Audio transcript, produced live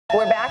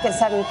We're back at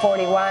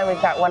 7:41.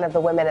 We've got one of the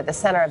women at the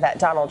center of that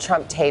Donald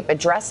Trump tape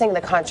addressing the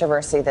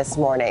controversy this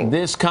morning.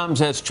 This comes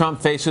as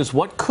Trump faces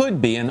what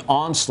could be an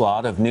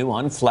onslaught of new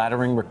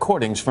unflattering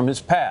recordings from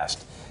his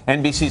past.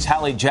 NBC's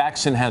Hallie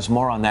Jackson has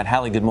more on that.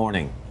 Hallie, good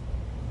morning.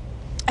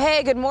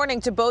 Hey, good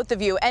morning to both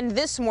of you. And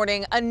this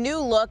morning, a new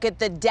look at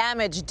the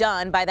damage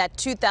done by that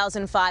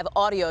 2005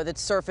 audio that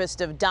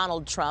surfaced of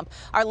Donald Trump.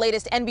 Our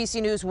latest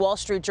NBC News Wall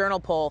Street Journal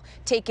poll,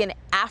 taken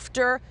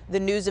after the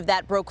news of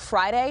that broke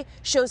Friday,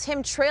 shows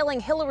him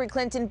trailing Hillary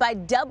Clinton by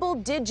double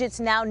digits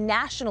now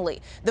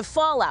nationally. The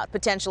fallout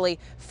potentially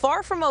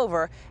far from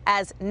over,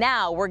 as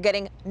now we're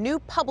getting new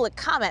public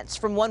comments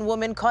from one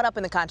woman caught up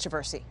in the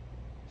controversy.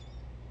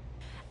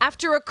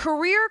 After a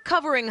career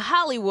covering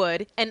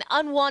Hollywood, an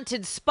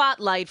unwanted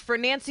spotlight for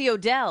Nancy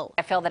O'Dell.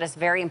 I feel that it's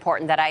very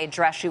important that I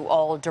address you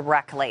all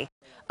directly.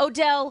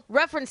 O'Dell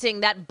referencing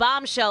that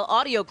bombshell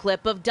audio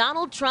clip of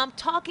Donald Trump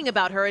talking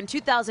about her in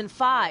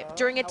 2005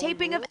 during a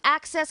taping of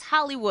Access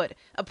Hollywood,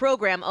 a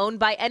program owned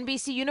by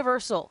NBC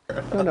Universal.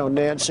 No,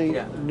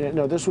 Nancy,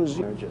 no, this was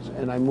marriages,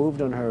 and I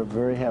moved on her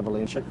very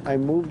heavily. I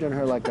moved on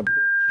her like a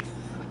bitch,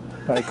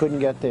 but I couldn't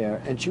get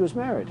there, and she was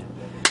married.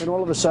 And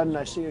all of a sudden,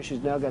 I see her,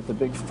 she's now got the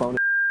big phone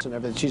and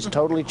everything. She's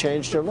totally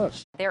changed her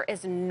looks. There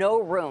is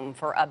no room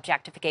for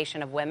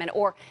objectification of women,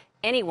 or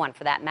anyone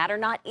for that matter,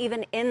 not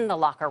even in the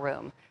locker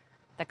room.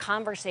 The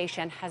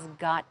conversation has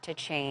got to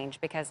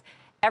change because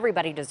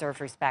everybody deserves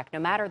respect, no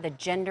matter the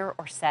gender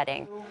or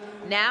setting.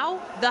 Now,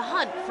 the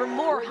hunt for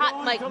more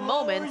hot mic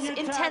moments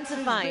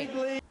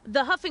intensifying.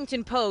 The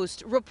Huffington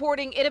Post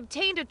reporting it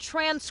obtained a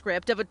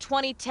transcript of a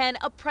 2010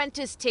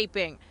 Apprentice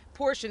taping,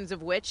 portions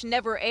of which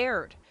never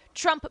aired.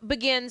 Trump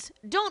begins,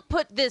 "Don't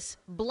put this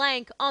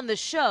blank on the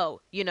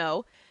show, you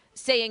know,"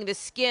 saying the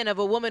skin of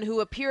a woman who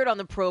appeared on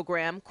the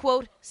program,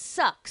 quote,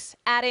 "sucks,"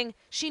 adding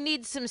she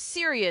needs some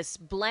serious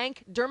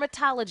blank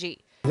dermatology.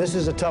 This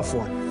is a tough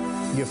one.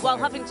 While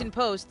Huffington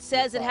Post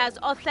says it has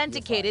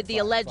authenticated the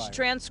alleged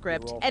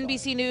transcript,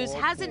 NBC News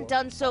hasn't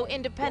done so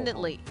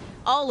independently.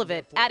 All of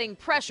it adding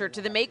pressure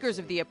to the makers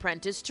of The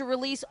Apprentice to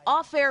release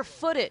off-air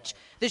footage.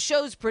 The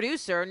show's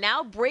producer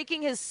now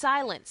breaking his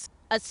silence.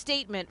 A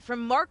statement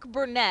from Mark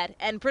Burnett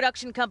and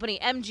production company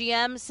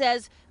MGM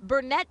says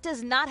Burnett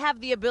does not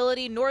have the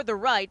ability nor the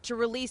right to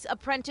release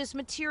Apprentice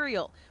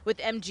material, with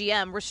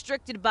MGM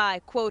restricted by,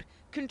 quote,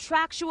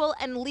 contractual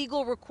and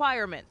legal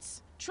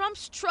requirements.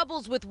 Trump's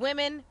troubles with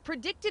women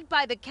predicted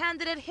by the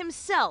candidate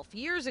himself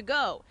years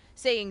ago,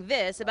 saying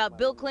this about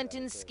Bill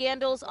Clinton's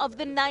scandals of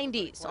the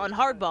 90s on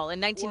Hardball in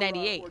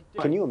 1998.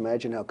 Can you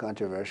imagine how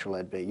controversial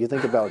that'd be? You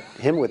think about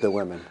him with the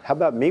women. How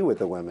about me with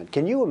the women?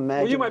 Can you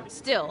imagine?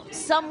 Still,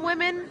 some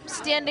women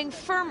standing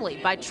firmly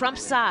by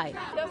Trump's side.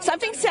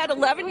 Something said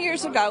 11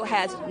 years ago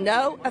has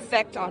no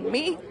effect on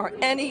me or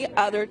any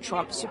other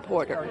Trump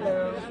supporter.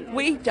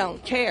 We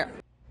don't care.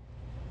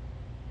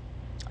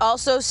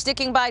 Also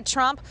sticking by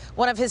Trump,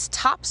 one of his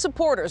top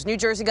supporters, New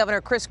Jersey Governor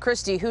Chris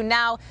Christie, who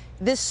now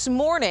this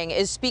morning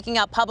is speaking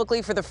out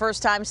publicly for the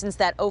first time since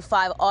that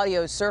 '05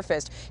 audio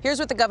surfaced. Here's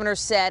what the governor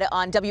said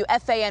on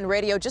WFAN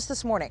radio just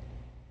this morning.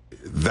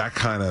 That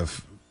kind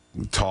of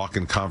talk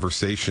and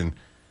conversation,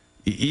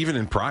 even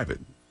in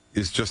private,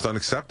 is just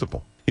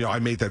unacceptable. You know, I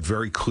made that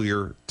very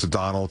clear to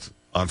Donald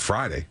on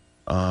Friday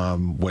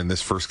when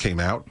this first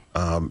came out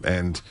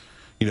and,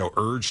 you know,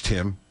 urged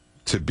him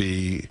to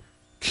be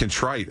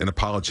contrite and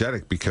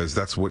apologetic because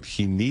that's what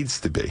he needs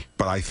to be.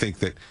 But I think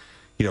that,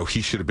 you know,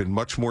 he should have been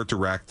much more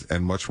direct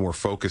and much more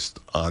focused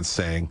on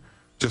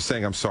just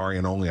saying I'm sorry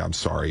and only I'm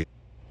sorry.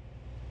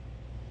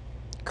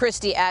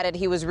 Christie added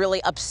he was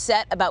really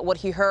upset about what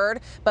he heard,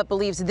 but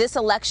believes this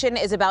election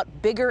is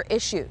about bigger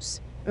issues.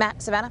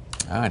 Matt, Savannah?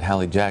 All right,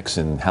 Hallie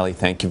Jackson. Hallie,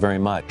 thank you very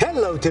much.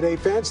 Hello, Today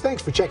fans.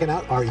 Thanks for checking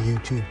out our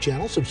YouTube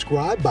channel.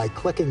 Subscribe by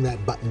clicking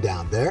that button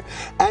down there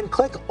and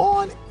click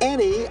on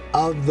any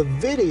of the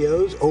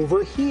videos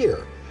over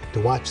here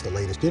to watch the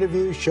latest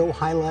interviews, show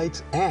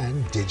highlights,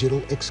 and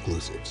digital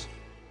exclusives.